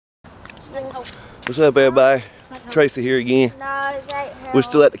What's up, everybody? Tracy here again. We're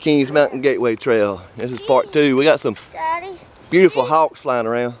still at the Kings Mountain Gateway Trail. This is part 2. We got some beautiful hawks flying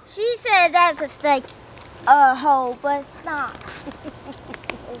around. She said that's a snake hole, but it's not.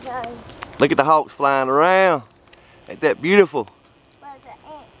 Look at the hawks flying around. Ain't that beautiful?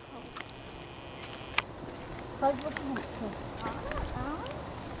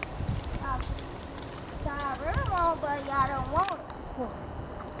 But y'all don't want it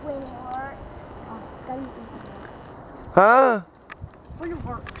when it works. Huh? When it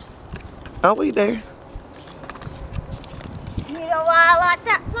works. Are we there? You know why I like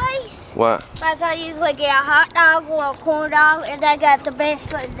that place? Why? Because I usually get a hot dog or a corn dog, and they got the best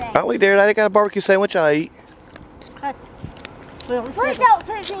food there. Are we there? They got a barbecue sandwich I eat. Hey. Please don't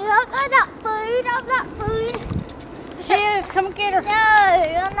pick me up. I'm not food. I'm not food. She is. Come and get her. No,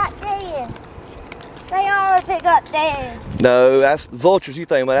 I'm not dead. They only pick up dead. No, that's vultures you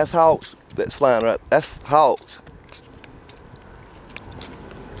think about. That's hawks that's flying right. That's hawks.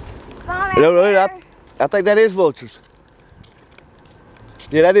 No, I think that is vultures.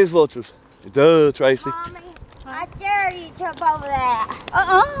 Yeah, that is vultures. Duh, Tracy. Mommy, I dare you jump over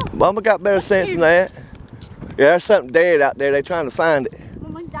that. Mama got better sense than that. Yeah, there's something dead out there. They're trying to find it.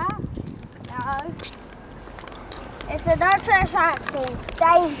 No. It's a no trespassing. It's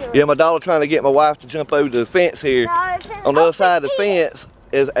dangerous. Yeah, my daughter trying to get my wife to jump over the fence here. No, on the other side of the fence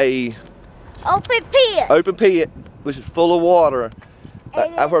is a open pit. Open pit, which is full of water.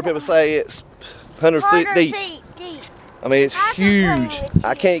 I've heard people say it's 100 feet deep. I mean, it's huge.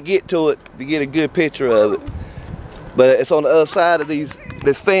 I can't get to it to get a good picture of it. But it's on the other side of this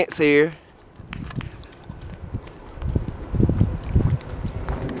fence here.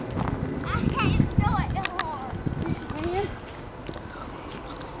 I can't do it no more.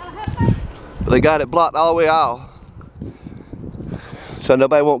 But they got it blocked all the way off. So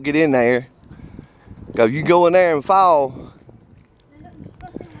nobody won't get in there. Cause you go in there and fall,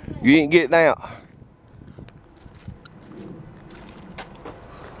 you ain't getting out.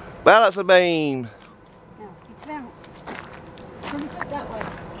 Balance a beam. Now, keep balance. Turn it that way.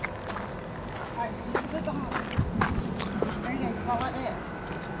 Alright, put it behind. There you go, fall like that.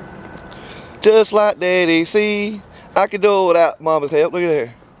 Just like Daddy, see? I can do it without Mama's help. Look at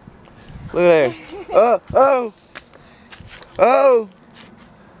there. Look at there. Oh!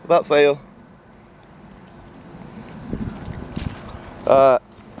 About fell.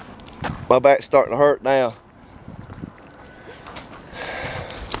 My back's starting to hurt now.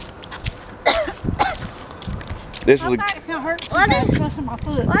 This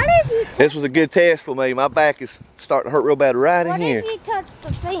was a good test for me. My back is starting to hurt real bad right in here. What if you touch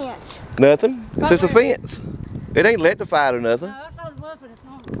the fence? Nothing. It's just a fence. It ain't electrified or nothing. No, I thought it was, but it's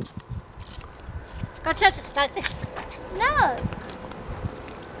not. Go touch it, Stacy. No.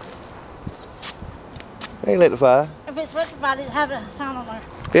 It ain't electrified. If it's electrified, it'd have a sign on there.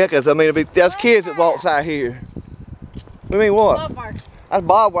 Yeah, because I mean, there's kids that walks out here. What do you mean what? Barbed wire. That's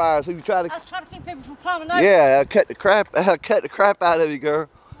barbed wire, so you try to... I was trying to keep people from climbing over. Yeah, I'll cut the crap out of you, girl.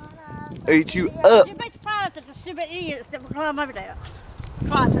 Eat you up. You'd be surprised at the stupid idiots that will climb over there.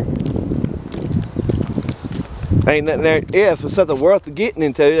 Try to. Ain't nothing there. Yeah, if it's something worth getting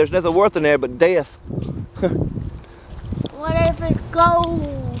into, there's nothing worth in there but death. What if it's gold?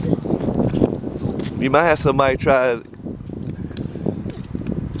 You might have somebody try it.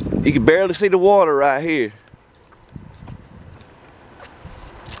 You can barely see the water right here.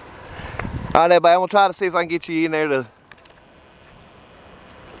 Alright, everybody, I'm gonna try to see if I can get you in there to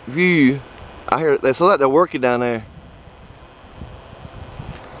view. I hear it. It's like they're working down there.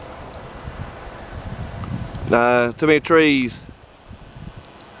 Nah, too many trees.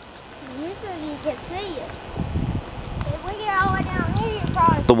 Usually you can see it. If we get all the way down here, you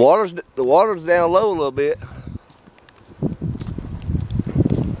probably The water's down low a little bit. There's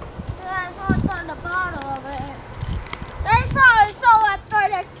one on the bottom of it. There's probably someone for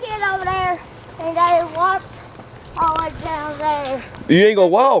the kid over there, and they walked all the way down there. You ain't gonna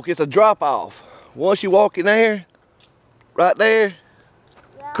walk, it's a drop off. Once you walk in there, right there,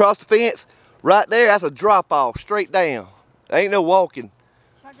 across the fence, right there, that's a drop off, straight down. Ain't no walking.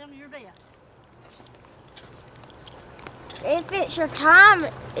 Straight down to your death. If it's your time,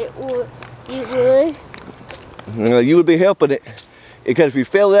 you would. You would be helping it. Because if you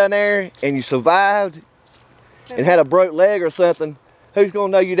fell down there and you survived and had a broke leg or something, who's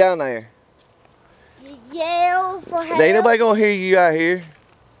gonna know you down there? You yell for help. There ain't nobody gonna hear you out here.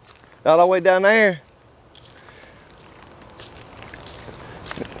 All the way down there.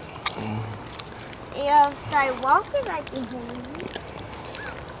 If they walking, I can hear you.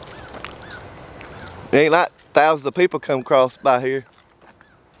 It ain't like thousands of people come across by here.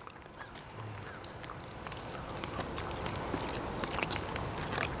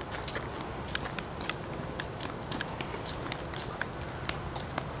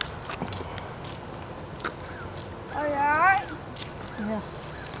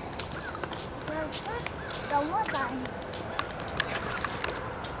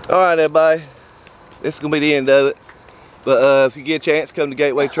 Alright everybody, this is going to be the end of it. But if you get a chance, come to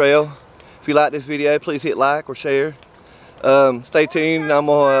Gateway Trail. If you like this video, please hit like or share. Stay tuned. I'm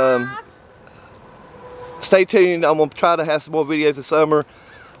gonna try to have some more videos this summer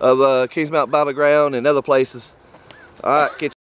of Kings Mountain Battleground and other places. Alright, catch